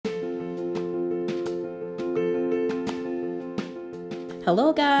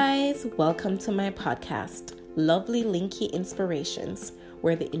Hello guys, welcome to my podcast, Lovely Linky Inspirations,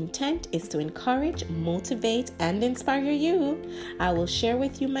 where the intent is to encourage, motivate, and inspire you. I will share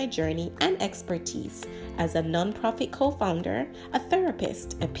with you my journey and expertise as a nonprofit co-founder, a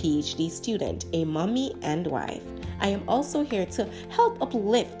therapist, a PhD student, a mommy, and wife. I am also here to help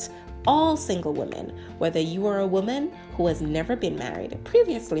uplift all single women, whether you are a woman who has never been married,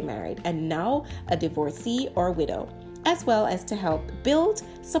 previously married, and now a divorcee or widow, as well as to help build,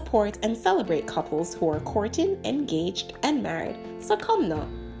 support, and celebrate couples who are courting, engaged, and married. So come now,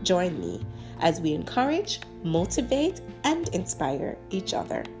 join me as we encourage, motivate, and inspire each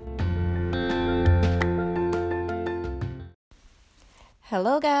other.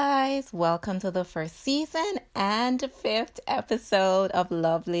 Hello guys, welcome to the first season and fifth episode of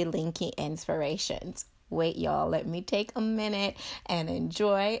Lovely Linky Inspirations. Wait y'all, let me take a minute and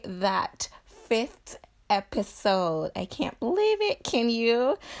enjoy that fifth episode. I can't believe it. Can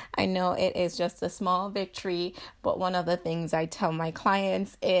you? I know it is just a small victory, but one of the things I tell my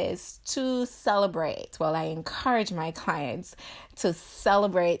clients is to celebrate. Well, I encourage my clients to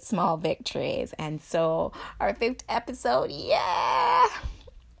celebrate small victories. And so our fifth episode, yeah.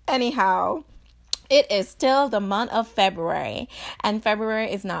 Anyhow, it is still the month of February, and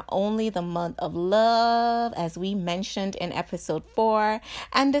February is not only the month of love, as we mentioned in episode 4,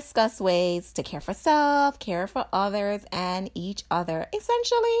 and discuss ways to care for self, care for others, and each other.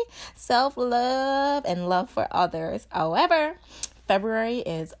 Essentially, self-love and love for others. However, February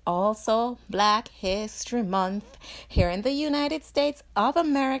is also Black History Month here in the United States of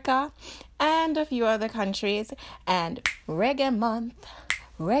America and a few other countries, and Reggae Month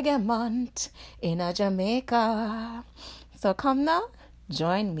in a Jamaica. So come now,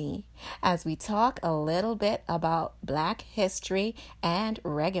 join me as we talk a little bit about Black History and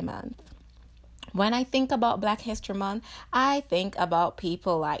Reggae Month. When I think about Black History Month, I think about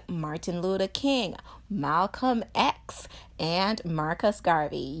people like Martin Luther King, Malcolm X, and Marcus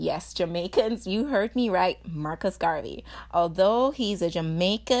Garvey. Yes, Jamaicans, you heard me right, Marcus Garvey. Although he's a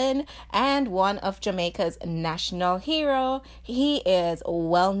Jamaican and one of Jamaica's national hero, he is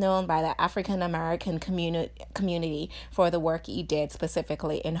well known by the African American community for the work he did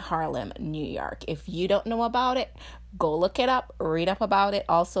specifically in Harlem, New York. If you don't know about it, go look it up, read up about it.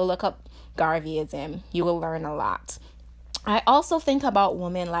 Also look up Garveyism. You will learn a lot. I also think about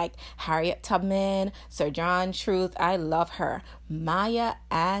women like Harriet Tubman, Sojourner Truth, I love her, Maya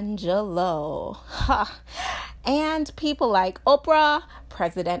Angelou, and people like Oprah,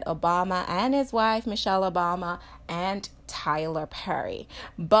 President Obama and his wife Michelle Obama, and Tyler Perry.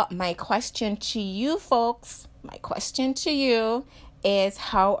 But my question to you folks, is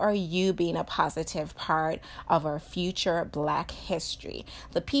how are you being a positive part of our future Black history?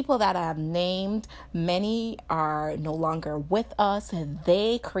 The people that I have named, many are no longer with us.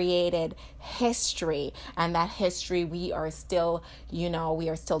 They created history, and that history we are still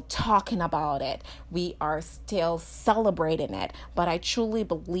talking about it. We are still celebrating it. But I truly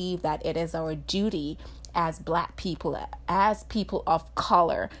believe that it is our duty as Black people, as people of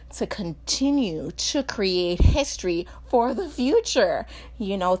color, to continue to create history for the future,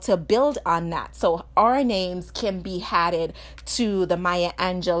 to build on that. So our names can be added to the Maya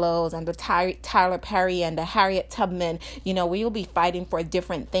Angelou's and the Tyler Perry and the Harriet Tubman. We will be fighting for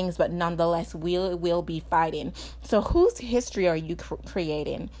different things, but nonetheless, we'll be fighting. So whose history are you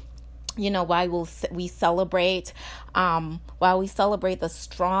creating? While we celebrate the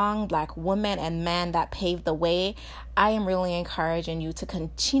strong Black women and men that paved the way, I am really encouraging you to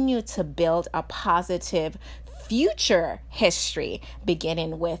continue to build a positive future history,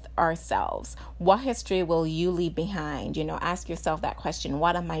 beginning with ourselves. What history will you leave behind? Ask yourself that question.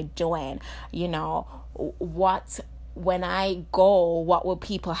 What am I doing? When I go, what will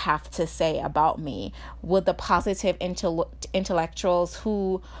people have to say about me? Would the positive intellectuals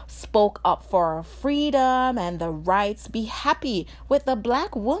who spoke up for freedom and the rights be happy with the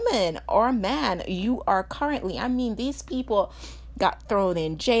Black woman or man you are currently? These people got thrown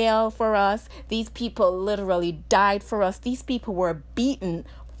in jail for us. These people literally died for us. These people were beaten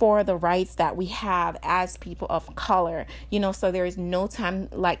for the rights that we have as people of color, so there is no time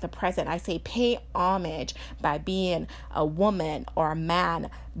like the present. I say pay homage by being a woman or a man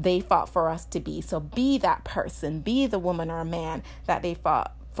they fought for us to be. So be that person, be the woman or man that they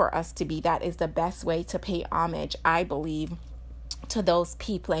fought for us to be. That is the best way to pay homage, I believe, to those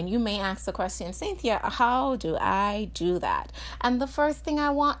people. And you may ask the question, Cynthia, how do I do that? And the first thing I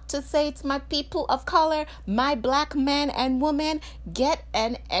want to say to my people of color, my Black men and women, get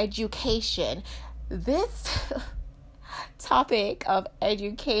an education. This topic of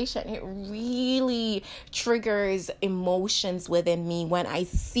education, it really triggers emotions within me when I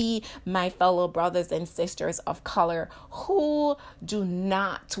see my fellow brothers and sisters of color who do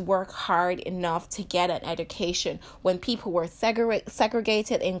not work hard enough to get an education. When people were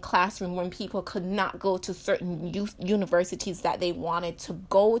segregated in classroom, when people could not go to certain universities that they wanted to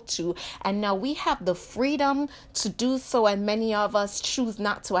go to, and now we have the freedom to do so, and many of us choose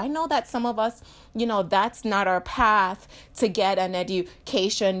not to. I know that some of us, that's not our path to get an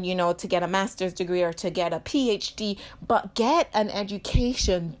education, to get a master's degree or to get a PhD, but get an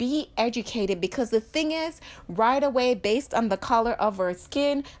education, be educated, because the thing is, right away, based on the color of our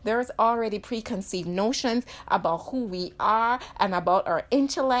skin, there's already preconceived notions about who we are and about our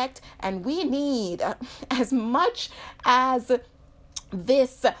intellect, and we need, as much as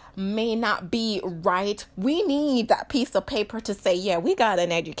this may not be right, we need that piece of paper to say, yeah, we got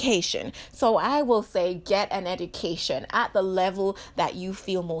an education. So I will say, get an education at the level that you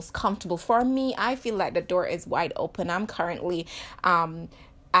feel most comfortable. For me, I feel like the door is wide open. I'm currently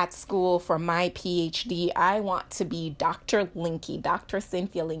at school for my PhD. I want to be Dr. Linky, Dr.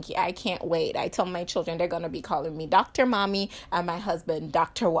 Cynthia Linky. I can't wait. I tell my children they're going to be calling me Dr. Mommy and my husband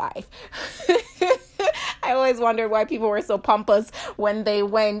Dr. Wife. I always wondered why people were so pompous when they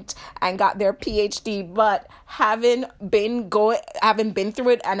went and got their PhD, but having been through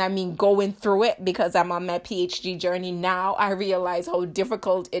it, and I mean going through it because I'm on my PhD journey now, I realize how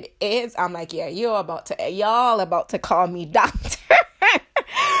difficult it is. I'm like, yeah, y'all about to call me doctor.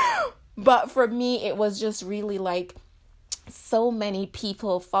 But for me, it was just really like so many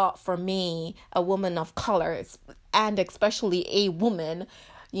people fought for me, a woman of color, and especially a woman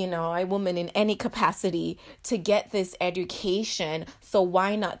in any capacity, to get this education. So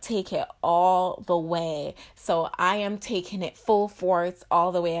why not take it all the way? So I am taking it full force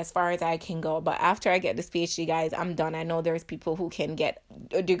all the way as far as I can go. But after I get this PhD, guys, I'm done. I know there's people who can get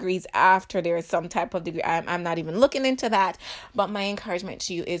degrees after there's some type of degree. I'm not even looking into that. But my encouragement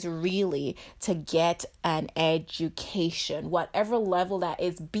to you is really to get an education, whatever level that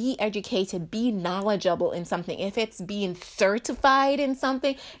is. Be educated, be knowledgeable in something. If it's being certified in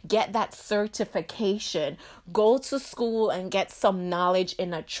something, get that certification. Go to school and get some knowledge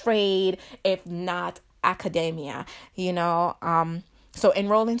in a trade, if not academia, So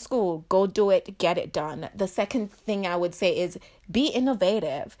enroll in school, go do it, get it done. The second thing I would say is be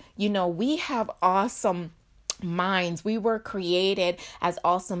innovative. We have awesome minds. We were created as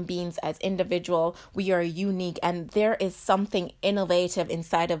awesome beings, as individual. We are unique, and there is something innovative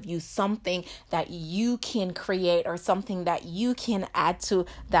inside of you, something that you can create or something that you can add to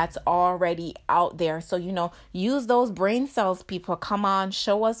that's already out there. So, use those brain cells, people. Come on,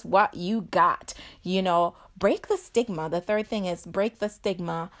 show us what you got. Break the stigma. The third thing is break the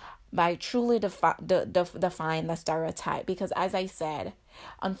stigma by truly define the stereotype, because as I said,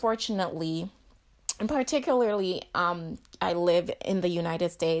 unfortunately, and particularly, I live in the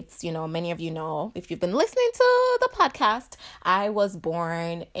United States. Many of you know, if you've been listening to the podcast, I was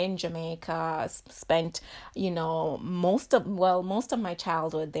born in Jamaica, spent, most of my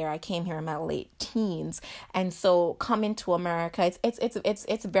childhood there. I came here in my late teens. And so coming to America,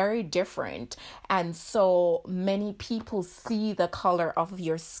 it's very different. And so many people see the color of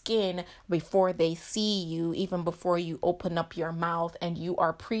your skin before they see you, even before you open up your mouth, and you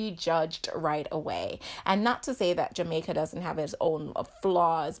are prejudged right away. And not to say that Jamaica doesn't have its own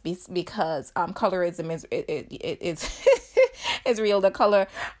flaws, because colorism is is real. The color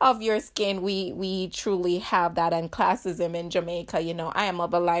of your skin, we truly have that, and classism in Jamaica. I am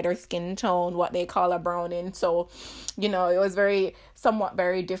of a lighter skin tone, what they call a browning. So, it was somewhat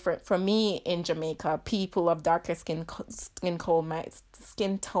very different for me in Jamaica. People of darker skin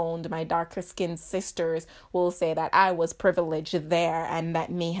toned, my darker skinned sisters will say that I was privileged there, and that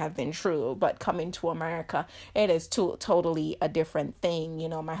may have been true. But coming to America, it is totally a different thing.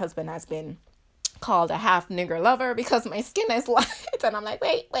 My husband has been called a half nigger lover because my skin is light, and I'm like,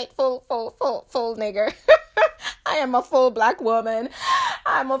 wait, full nigger. I am a full black woman.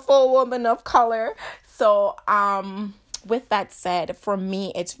 I'm a full woman of color. So, with that said, for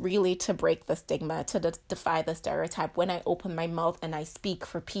me, it's really to break the stigma, to defy the stereotype. When I open my mouth and I speak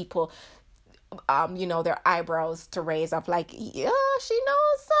for people, their eyebrows to raise up, like, yeah, she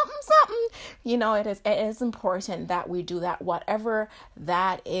knows something. It is important that we do that, whatever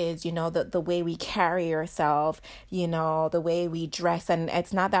that is, the way we carry ourselves, the way we dress. And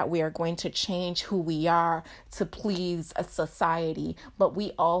it's not that we are going to change who we are to please a society, but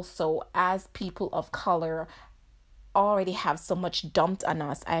we also, as people of color, already have so much dumped on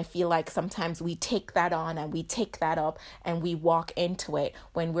us. I feel like sometimes we take that on and we take that up and we walk into it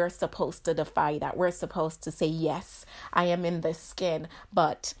when we're supposed to defy that. We're supposed to say, yes, I am in this skin,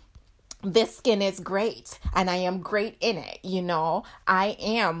 but this skin is great and I am great in it. I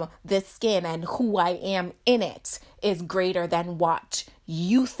am this skin and who I am in it is greater than what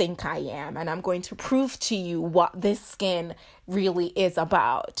you think I am. And I'm going to prove to you what this skin really is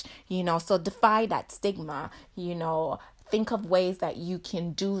about, so defy that stigma, think of ways that you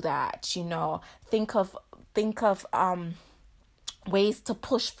can do that, think of ways to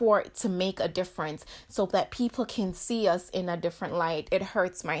push for it to make a difference so that people can see us in a different light. It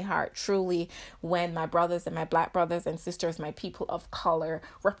hurts my heart truly when my brothers and my Black brothers and sisters, my people of color,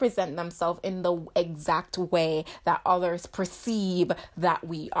 represent themselves in the exact way that others perceive that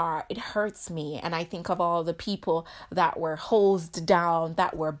we are. It hurts me. And I think of all the people that were hosed down,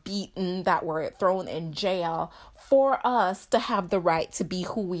 that were beaten, that were thrown in jail for us to have the right to be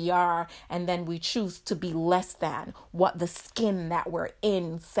who we are, and then we choose to be less than what the skin that we're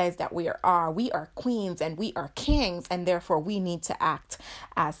in says that we are. We are queens and we are kings, and therefore we need to act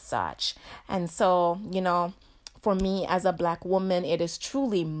as such. And so, for me as a Black woman, it is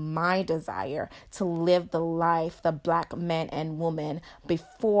truly my desire to live the life the Black men and women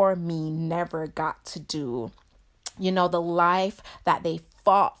before me never got to do. The life that they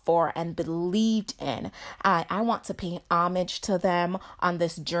fought for and believed in. I want to pay homage to them on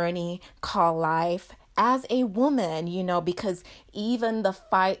this journey called life as a woman, because even the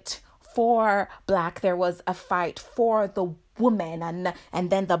fight for Black, there was a fight for the woman and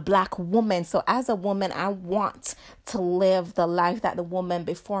then the Black woman. So as a woman, I want to live the life that the woman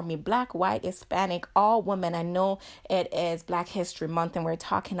before me, Black, white, Hispanic, all women. I know it is Black History Month and we're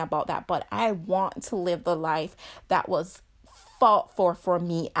talking about that, but I want to live the life that was fought for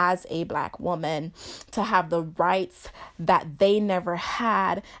me as a Black woman, to have the rights that they never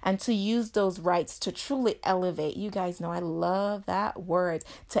had and to use those rights to truly elevate. You guys know I love that word,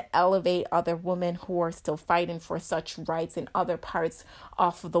 to elevate other women who are still fighting for such rights in other parts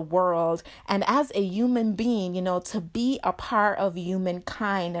of the world. And as a human being, to be a part of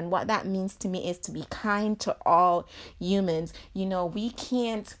humankind. And what that means to me is to be kind to all humans. We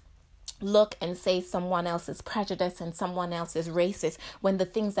can't look and say someone else is prejudiced and someone else is racist when the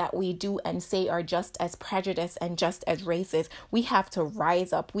things that we do and say are just as prejudiced and just as racist. We have to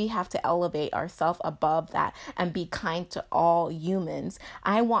rise up. We have to elevate ourselves above that and be kind to all humans.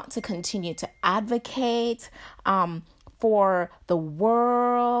 I want to continue to advocate for the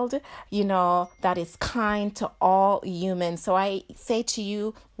world, that is kind to all humans. So I say to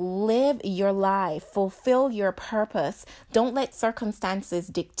you, live your life, fulfill your purpose. Don't let circumstances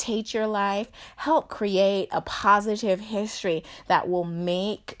dictate your life. Help create a positive history that will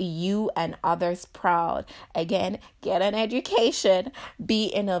make you and others proud. Again, get an education, be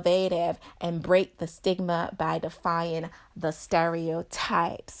innovative, and break the stigma by defying the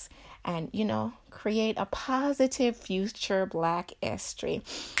stereotypes. And, create a positive future Black history.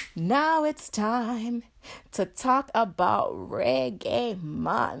 Now it's time to talk about Reggae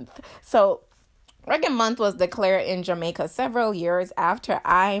Month. So Reggae Month was declared in Jamaica several years after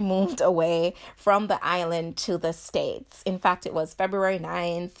I moved away from the island to the States. In fact, it was February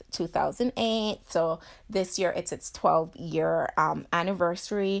 9th, 2008. So this year it's its 12-year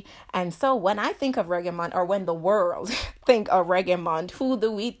anniversary. And so when I think of Reggae Month, or when the world think of Reggae Month, who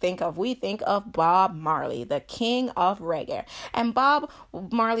do we think of? We think of Bob Marley, the king of reggae. And Bob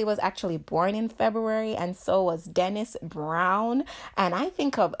Marley was actually born in February, and so was Dennis Brown. And I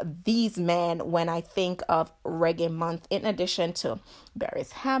think of these men when I think of Reggae Month, in addition to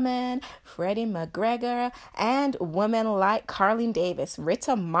Beres Hammond, Freddie McGregor, and women like Carlene Davis,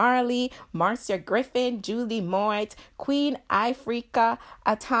 Rita Marley, Marcia Griffin, Julie Moit, Queen Ifrica,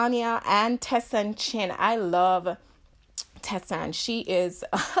 Atania, and Tessanne Chin. I love Tessanne. She is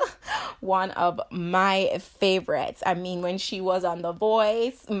one of my favorites. I mean, when she was on The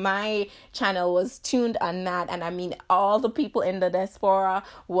Voice, my channel was tuned on that. And I mean, all the people in the diaspora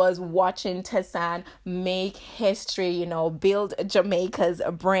was watching Tessanne make history, build Jamaica's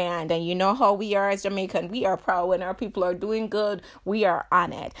brand. And you know how we are as Jamaican. We are proud when our people are doing good. We are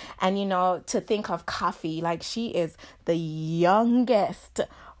on it. And, to think of Koffee, like she is the youngest,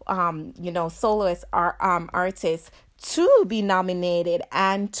 soloist artist to be nominated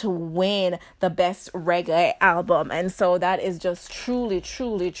and to win the best reggae album. And so that is just truly,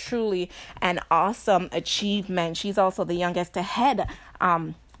 truly, truly an awesome achievement. She's also the youngest to head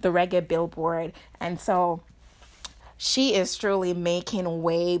the reggae Billboard. And so she is truly making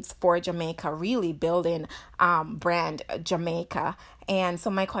waves for Jamaica, really building brand Jamaica. And so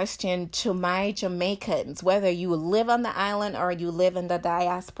my question to my Jamaicans, whether you live on the island or you live in the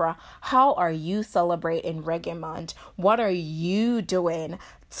diaspora, how are you celebrating Reggae Month? What are you doing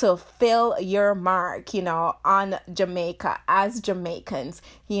to fill your mark, on Jamaica as Jamaicans?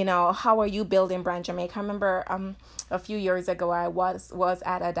 How are you building brand Jamaica? I remember a few years ago I was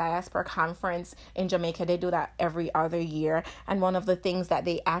at a diaspora conference in Jamaica. They do that every other year. And one of the things that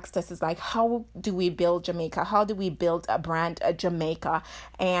they asked us is like, how do we build Jamaica? How do we build a brand Jamaica?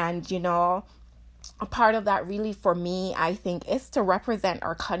 And, a part of that really for me, I think, is to represent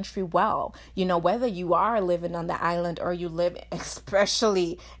our country well. Whether you are living on the island or you live,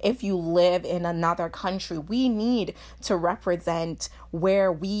 especially if you live in another country, we need to represent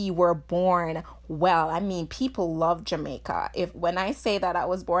where we were born well. I mean, people love Jamaica. When I say that I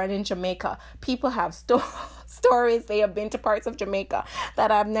was born in Jamaica, people have stories. They have been to parts of Jamaica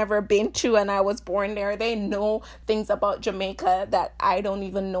that I've never been to, and I was born there. They know things about Jamaica that I don't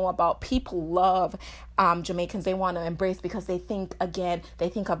even know about. People love Jamaicans. They want to embrace because they think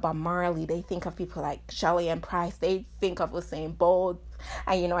of Bob Marley. They think of people like Shelley and Price. They think of Usain Bolt.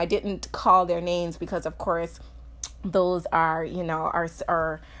 And, I didn't call their names because, of course, those are,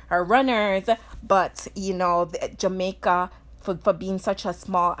 our runners. But, Jamaica, for being such a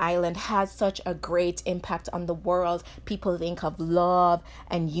small island, has such a great impact on the world. People think of love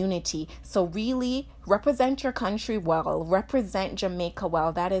and unity. So really represent your country well, represent Jamaica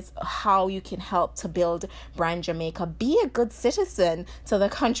well. That is how you can help to build brand Jamaica. Be a good citizen to the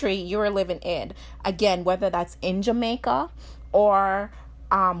country you're living in. Again, whether that's in Jamaica or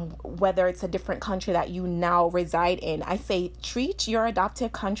whether it's a different country that you now reside in. I say treat your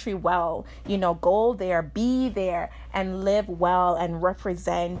adopted country well. Go there, be there, and live well and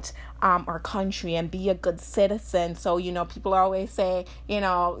represent our country and be a good citizen. So, people always say,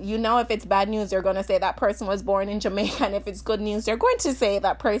 if it's bad news, they're going to say that person was born in Jamaica. And if it's good news, they're going to say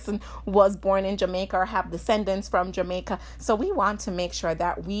that person was born in Jamaica or have descendants from Jamaica. So we want to make sure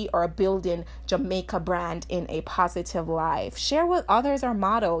that we are building Jamaica brand in a positive life. Share with others our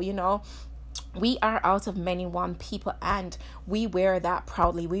motto, We are out of many one people, and we wear that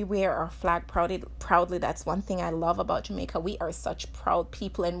proudly. We wear our flag proudly. That's one thing I love about Jamaica. We are such proud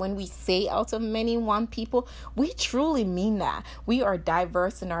people. And when we say out of many one people, we truly mean that. We are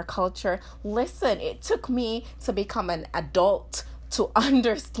diverse in our culture. Listen, it took me to become an adult to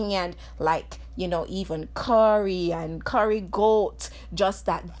understand, even curry and curry goat, just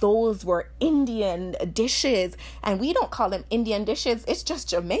that those were Indian dishes. And we don't call them Indian dishes. It's just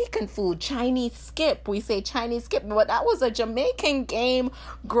Jamaican food. Chinese skip. We say Chinese skip, but that was a Jamaican game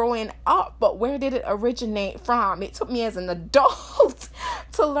growing up. But where did it originate from? It took me as an adult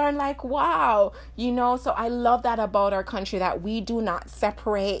to learn, wow, so I love that about our country, that we do not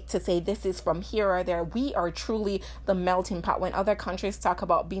separate to say this is from here or there. We are truly the melting pot. When other countries talk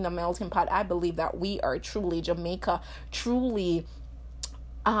about being a melting pot, I believe that we are truly Jamaica, truly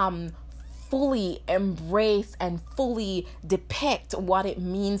fully embrace and fully depict what it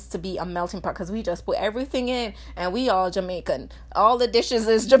means to be a melting pot, because we just put everything in and we all Jamaican. All the dishes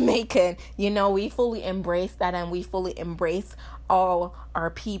is Jamaican. We fully embrace that, and we fully embrace all our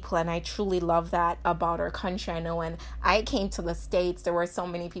people. And I truly love that about our country. I know when I came to the States, there were so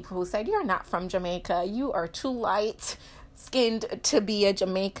many people who said, "You're not from Jamaica. You are too light skinned to be a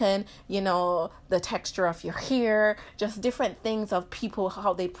Jamaican," the texture of your hair, just different things of people,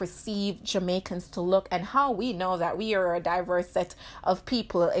 how they perceive Jamaicans to look, and how we know that we are a diverse set of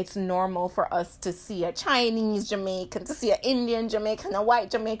people. It's normal for us to see a Chinese Jamaican, to see an Indian Jamaican, a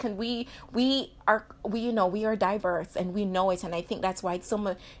white Jamaican. We are diverse, and we know it. And I think that's why it's so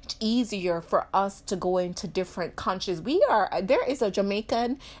much easier for us to go into different countries. There is a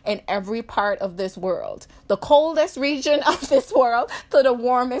Jamaican in every part of this world, the coldest region of this world to the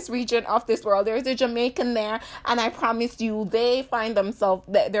warmest region of this world. There's a Jamaican there, and I promise you, they find themselves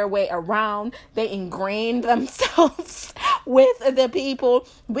their way around. They ingrain themselves with the people.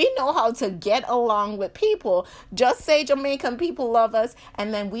 We know how to get along with people. Just say Jamaican people love us,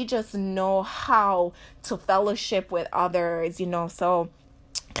 and then we just know how to fellowship with others, so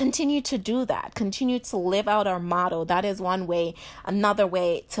continue to do that. Continue to live out our motto. That is one way. Another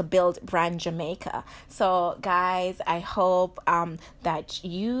way to build brand Jamaica. So guys, I hope that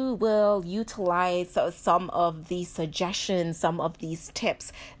you will utilize some of these suggestions, some of these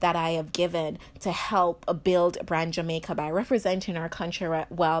tips that I have given to help build brand Jamaica by representing our country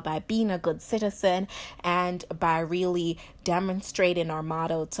well, by being a good citizen, and by really demonstrating our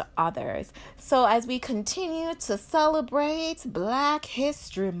motto to others. So as we continue to celebrate Black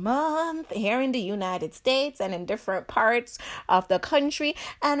History History Month here in the United States and in different parts of the country,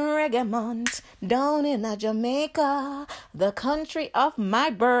 and Reggae Month down in Jamaica, the country of my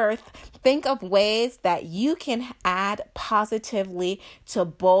birth. Think of ways that you can add positively to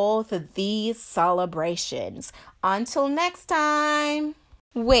both of these celebrations. Until next time.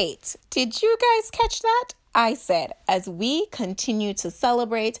 Wait, did you guys catch that? I said, as we continue to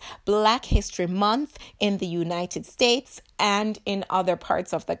celebrate Black History Month in the United States and in other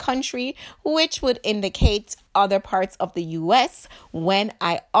parts of the country, which would indicate other parts of the U.S., when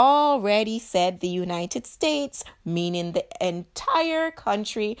I already said the United States, meaning the entire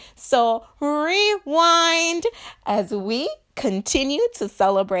country. So rewind as we continue to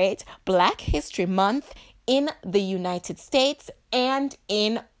celebrate Black History Month in the United States and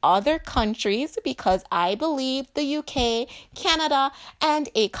in other countries, because I believe the UK, Canada, and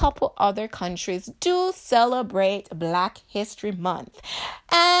a couple other countries do celebrate Black History Month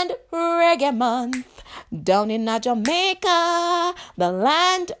and Reggae Month down in Jamaica, the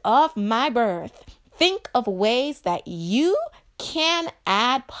land of my birth. Think of ways that you can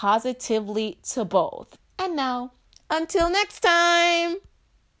add positively to both. And now, until next time.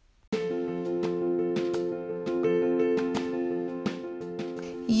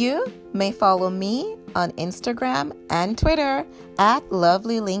 You may follow me on Instagram and Twitter at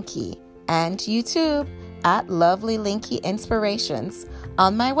LovelyLinky and YouTube at LovelyLinky Inspirations,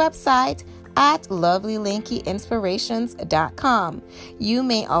 on my website at lovelylinkyinspirations.com. You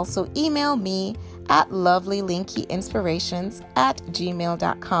may also email me at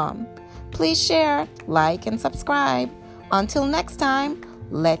lovelylinkyinspirations@gmail.com. Please share, like, and subscribe. Until next time,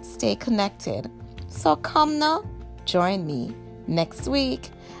 let's stay connected. So come now, join me next week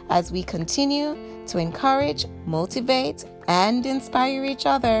as we continue to encourage, motivate, and inspire each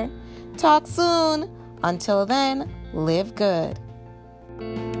other. Talk soon. Until then, live good.